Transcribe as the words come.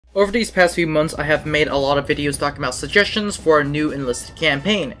Over these past few months, I have made a lot of videos talking about suggestions for a new Enlisted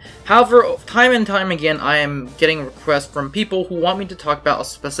campaign. However, time and time again, I am getting requests from people who want me to talk about a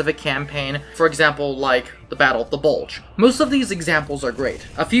specific campaign, for example, like the Battle of the Bulge. Most of these examples are great.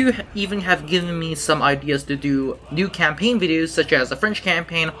 A few even have given me some ideas to do new campaign videos, such as a French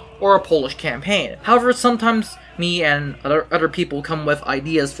campaign or a Polish campaign. However, sometimes me and other people come with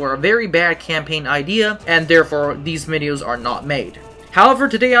ideas for a very bad campaign idea, and therefore these videos are not made. However,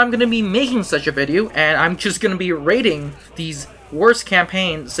 today I'm going to be making such a video, and I'm just going to be rating these worst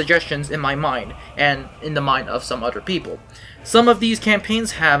campaign suggestions in my mind, and in the mind of some other people. Some of these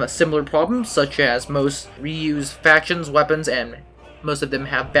campaigns have similar problems, such as most reuse factions, weapons, and most of them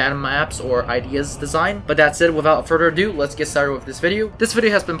have bad maps or ideas design. But that said, without further ado, let's get started with this video. This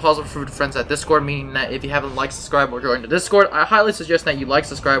video has been paused for friends at Discord, meaning that if you haven't liked, subscribed, or joined the Discord, I highly suggest that you like,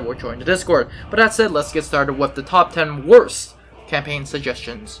 subscribe, or join the Discord. But that said, let's get started with the top 10 worst campaign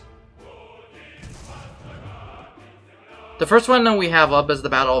suggestions. The first one that we have up is the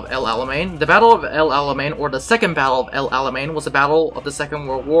Battle of El Alamein. The Battle of El Alamein, or the Second Battle of El Alamein, was a battle of the Second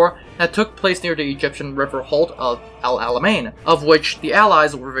World War that took place near the Egyptian river halt of El Alamein, of which the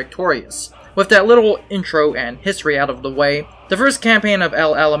Allies were victorious. With that little intro and history out of the way, the first campaign of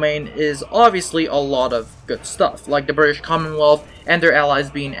El Alamein is obviously a lot of good stuff, like the British Commonwealth and their allies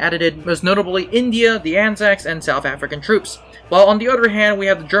being added, most notably India, the Anzacs, and South African troops. While on the other hand, we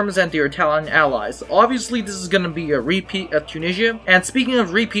have the Germans and their Italian allies. Obviously, this is going to be a repeat of Tunisia, and speaking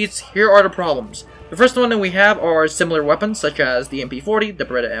of repeats, here are the problems. The first one that we have are similar weapons, such as the MP40, the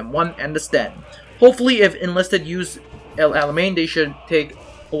Beretta M1, and the Sten. Hopefully, if Enlisted use El Alamein, they should take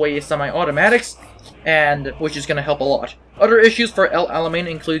away semi-automatics, and which is going to help a lot. Other issues for El Alamein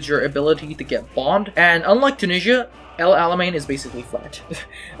includes your ability to get bombed, and unlike Tunisia, El Alamein is basically flat.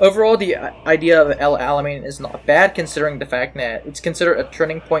 Overall, the idea of El Alamein is not bad, considering the fact that it's considered a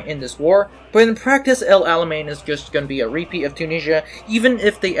turning point in this war, but in practice, El Alamein is just going to be a repeat of Tunisia, even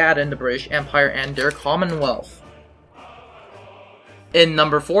if they add in the British Empire and their Commonwealth. In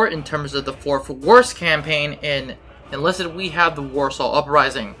number 4, in terms of the fourth worst campaign in Enlisted, we have the Warsaw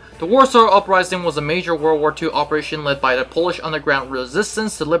Uprising. The Warsaw Uprising was a major World War II operation led by the Polish underground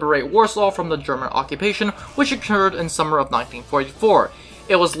resistance to liberate Warsaw from the German occupation, which occurred in summer of 1944.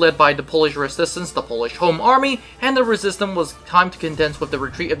 It was led by the Polish resistance, the Polish Home Army, and the resistance was timed to condense with the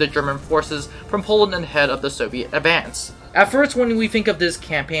retreat of the German forces from Poland ahead of the Soviet advance. At first, when we think of this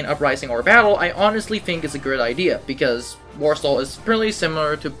campaign, uprising, or battle, I honestly think it's a good idea, because Warsaw is fairly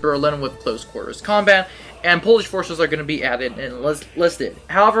similar to Berlin with close quarters combat, and Polish forces are going to be added and enlisted.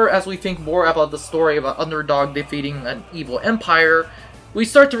 However, as we think more about the story of an underdog defeating an evil empire, we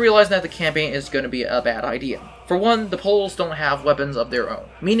start to realize that the campaign is going to be a bad idea. For one, the Poles don't have weapons of their own,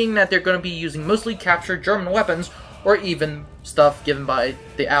 meaning that they're going to be using mostly captured German weapons, or even stuff given by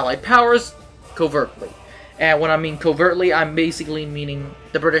the Allied powers, covertly. And when I mean covertly, I'm basically meaning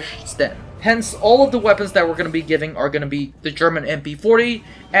the British Sten. Hence, all of the weapons that we're going to be giving are going to be the German MP40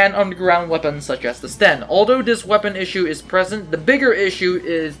 and underground weapons such as the Sten. Although this weapon issue is present, the bigger issue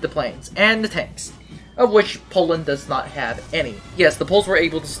is the planes and the tanks, of which Poland does not have any. Yes, the Poles were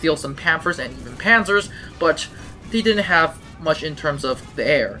able to steal some Panthers and even Panzers, but they didn't have much in terms of the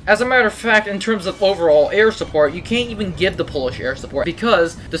air. As a matter of fact, in terms of overall air support, you can't even give the Polish air support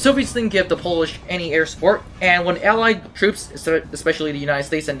because the Soviets didn't give the Polish any air support, and when Allied troops, especially the United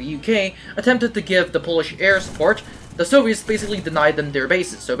States and the UK, attempted to give the Polish air support, the Soviets basically denied them their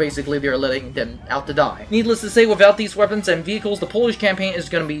bases, so basically they're letting them out to die. Needless to say, without these weapons and vehicles, the Polish campaign is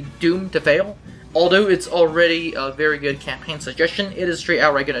going to be doomed to fail. Although it's already a very good campaign suggestion, it is straight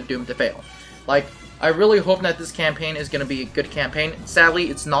outright going to doom to fail. Like, I really hope that this campaign is going to be a good campaign.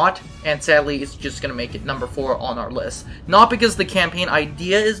 Sadly, it's not, and sadly, it's just going to make it number 4 on our list. Not because the campaign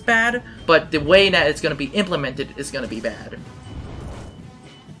idea is bad, but the way that it's going to be implemented is going to be bad.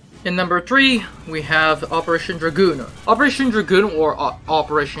 In number 3, we have Operation Dragoon. Operation Dragoon, or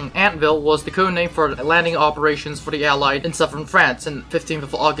Operation Antvil, was the code name for landing operations for the Allied in southern France on 15th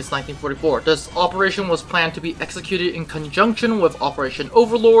of August 1944. This operation was planned to be executed in conjunction with Operation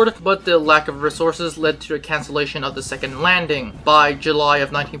Overlord, but the lack of resources led to the cancellation of the second landing. By July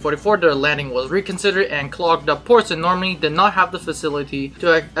of 1944, the landing was reconsidered, and clogged up ports in Normandy did not have the facility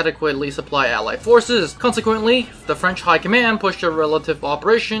to adequately supply Allied forces. Consequently, the French High Command pushed a relative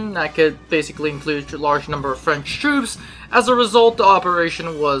operation system that could basically include a large number of French troops. As a result, the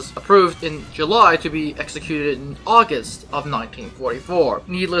operation was approved in July to be executed in August of 1944.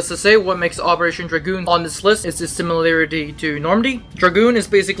 Needless to say, what makes Operation Dragoon on this list is its similarity to Normandy. Dragoon is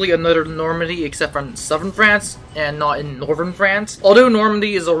basically another Normandy except from southern France and not in northern France. Although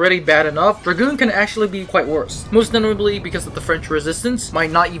Normandy is already bad enough, Dragoon can actually be quite worse. Most notably because of the French resistance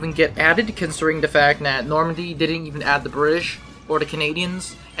might not even get added, considering the fact that Normandy didn't even add the British or the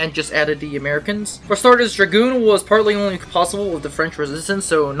Canadians and just added the Americans. For starters, Dragoon was partly only possible with the French resistance,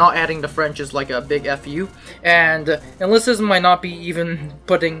 so not adding the French is like a big FU. And Enlisted might not be even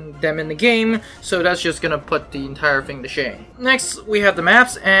putting them in the game, so that's just gonna put the entire thing to shame. Next, we have the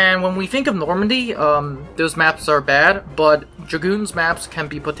maps, and when we think of Normandy, those maps are bad, but Dragoon's maps can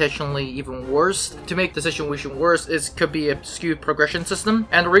be potentially even worse. To make the situation worse, it could be a skewed progression system.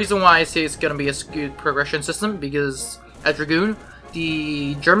 And the reason why I say it's gonna be a skewed progression system, because at Dragoon,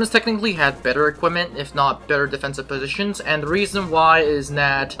 the Germans technically had better equipment, if not better defensive positions, and the reason why is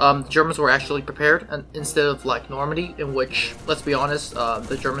that the Germans were actually prepared, instead of like Normandy, in which, let's be honest,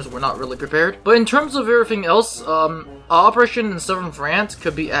 the Germans were not really prepared. But in terms of everything else, Operation in southern France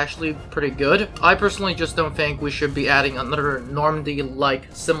could be actually pretty good. I personally just don't think we should be adding another Normandy-like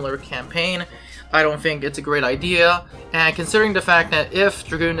similar campaign. I don't think it's a great idea, and considering the fact that if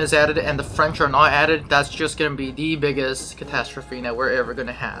Dragoon is added and the French are not added, that's just going to be the biggest catastrophe that we're ever going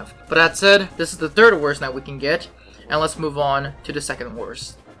to have. But that said, this is the third worst that we can get, and let's move on to the second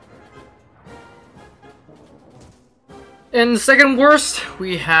worst. In the second worst,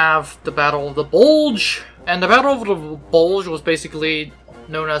 we have the Battle of the Bulge, and the Battle of the Bulge was basically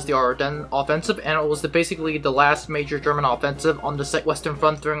known as the Ardennes Offensive, and it was basically the last major German offensive on the Western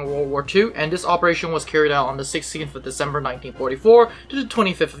Front during World War II, and this operation was carried out on the 16th of December 1944 to the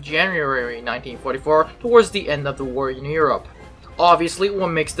 25th of January 1944, towards the end of the war in Europe. Obviously, what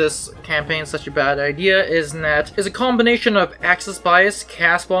makes this campaign such a bad idea is that it's a combination of Axis bias,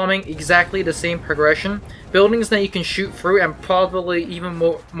 cast bombing, exactly the same progression, buildings that you can shoot through, and probably even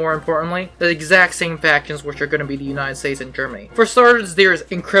more importantly, the exact same factions, which are going to be the United States and Germany. For starters, there's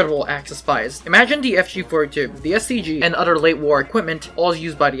incredible Axis bias. Imagine the FG-42, the SCG, and other late war equipment, all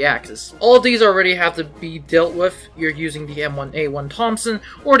used by the Axis. All of these already have to be dealt with. You're using the M1A1 Thompson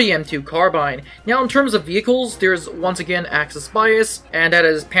or the M2 Carbine. Now, in terms of vehicles, there's once again Axis bias, and that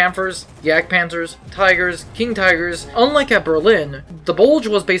is Panthers, Jagdpanzers, Tigers, King Tigers. Unlike at Berlin, the Bulge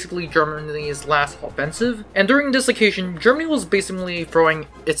was basically Germany's last offensive, and during this occasion, Germany was basically throwing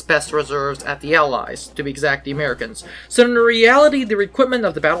its best reserves at the Allies, to be exact, the Americans. So in reality, the equipment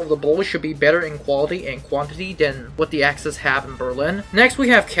of the Battle of the Bulge should be better in quality and quantity than what the Axis have in Berlin. Next, we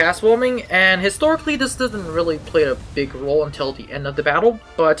have cast bombing, and historically this doesn't really play a big role until the end of the battle,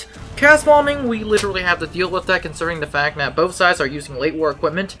 but cast bombing, we literally have to deal with that considering the fact that both sides are using late war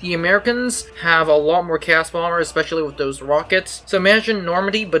equipment. The Americans have a lot more cast bombers, especially with those rockets. So imagine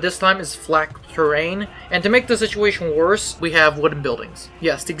Normandy, but this time it's flat terrain. And to make the situation worse, we have wooden buildings.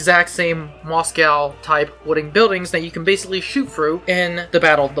 Yes, the exact same Moscow-type wooden buildings that you can basically shoot through in the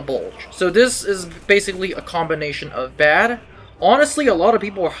Battle of the Bulge. So this is basically a combination of bad. Honestly, a lot of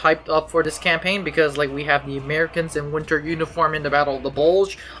people are hyped up for this campaign because, like, we have the Americans in winter uniform in the Battle of the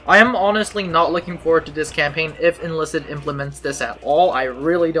Bulge. I am honestly not looking forward to this campaign if Enlisted implements this at all. I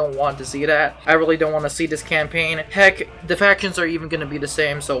really don't want to see that. I really don't want to see this campaign. Heck, the factions are even going to be the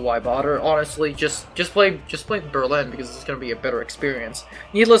same, so why bother? Honestly, just play Berlin because it's going to be a better experience.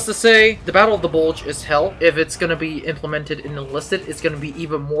 Needless to say, the Battle of the Bulge is hell. If it's going to be implemented in Enlisted, it's going to be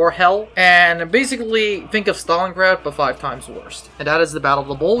even more hell. And basically, think of Stalingrad, but 5 times worse. And that is the Battle of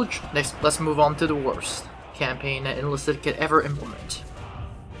the Bulge. Next, let's move on to the worst campaign that Enlisted could ever implement.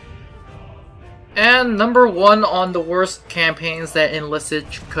 And number 1 on the worst campaigns that Enlisted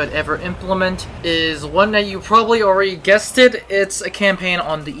could ever implement is one that you probably already guessed it. It's a campaign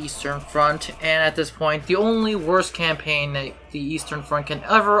on the Eastern Front, and at this point, the only worst campaign that the Eastern Front can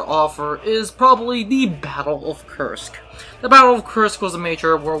ever offer is probably the Battle of Kursk. The Battle of Kursk was a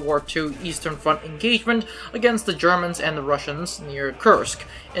major World War II Eastern Front engagement against the Germans and the Russians near Kursk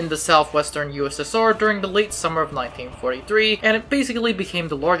in the southwestern USSR during the late summer of 1943, and it basically became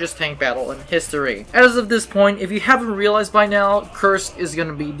the largest tank battle in history. As of this point, if you haven't realized by now, Kursk is going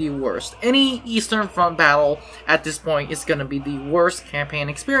to be the worst. Any Eastern Front battle at this point is going to be the worst campaign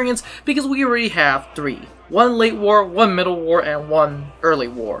experience because we already have 3. 1 late war, 1 middle war, and 1 early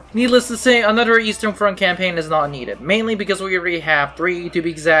war. Needless to say, another Eastern Front campaign is not needed, mainly because we already have 3, to be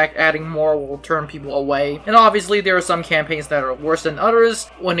exact. Adding more will turn people away. And obviously there are some campaigns that are worse than others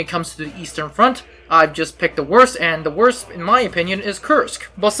when it comes to the Eastern Front. I've just picked the worst, and the worst, in my opinion, is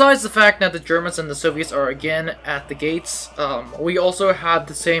Kursk. Besides the fact that the Germans and the Soviets are again at the gates, we also have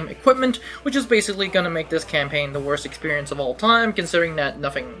the same equipment, which is basically going to make this campaign the worst experience of all time, considering that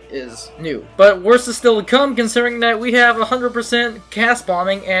nothing is new. But worse is still to come, considering that we have 100% cast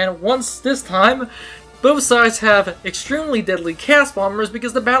bombing, and once this time, both sides have extremely deadly cast bombers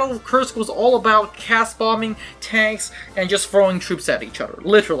because the Battle of Kursk was all about cast bombing, tanks, and just throwing troops at each other.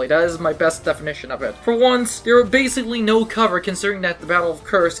 Literally, that is my best definition of it. For once, there were basically no cover, considering that the Battle of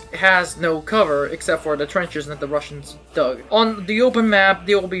Kursk has no cover except for the trenches that the Russians dug. On the open map,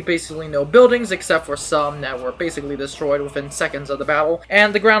 there will be basically no buildings except for some that were basically destroyed within seconds of the battle,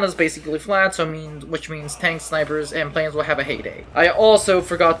 and the ground is basically flat, which means tanks, snipers, and planes will have a heyday. I also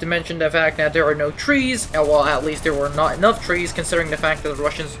forgot to mention the fact that there are no trees. Well, at least there were not enough trees, considering the fact that the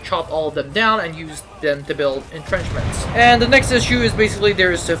Russians chopped all of them down and used them to build entrenchments. And the next issue is basically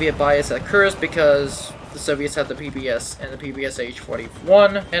there is Soviet bias at Kursk because the Soviets have the PBS and the PBS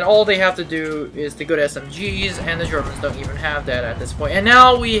H-41, and all they have to do is the good SMGs, and the Germans don't even have that at this point. And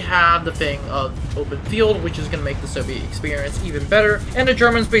now we have the thing of open field, which is going to make the Soviet experience even better, and the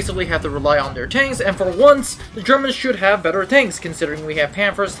Germans basically have to rely on their tanks, and for once, the Germans should have better tanks, considering we have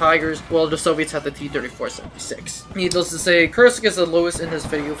Panthers, Tigers, while the Soviets have the T-34-76. Needless to say, Kursk is the lowest in this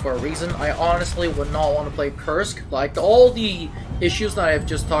video for a reason. I honestly would not want to play Kursk. Like, all the issues that I've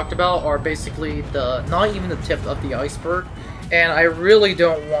just talked about are basically not even the tip of the iceberg, and I really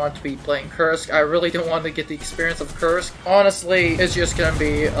don't want to be playing Kursk. I really don't want to get the experience of Kursk. Honestly, it's just gonna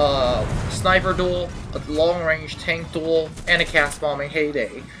be a sniper duel, a long-range tank duel, and a cast bombing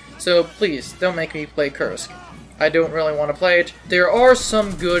heyday. So please, don't make me play Kursk. I don't really want to play it. There are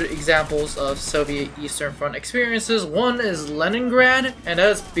some good examples of Soviet Eastern Front experiences. One is Leningrad, and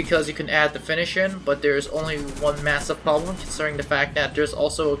that is because you can add the finish in, but there's only one massive problem, considering the fact that there's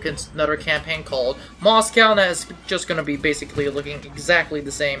also another campaign called Moscow that is just going to be basically looking exactly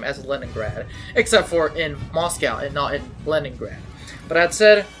the same as Leningrad, except for in Moscow and not in Leningrad. But that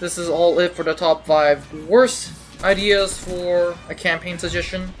said, this is all it for the top 5 worst ideas for a campaign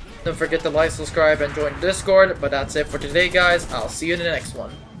suggestion. Don't forget to like, subscribe, and join the Discord, but that's it for today, guys. I'll see you in the next one.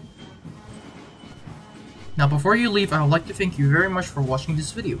 Now before you leave, I would like to thank you very much for watching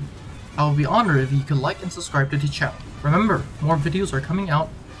this video. I would be honored if you could like and subscribe to the channel. Remember, more videos are coming out,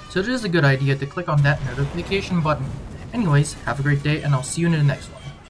 so it is a good idea to click on that notification button. Anyways, have a great day, and I'll see you in the next one.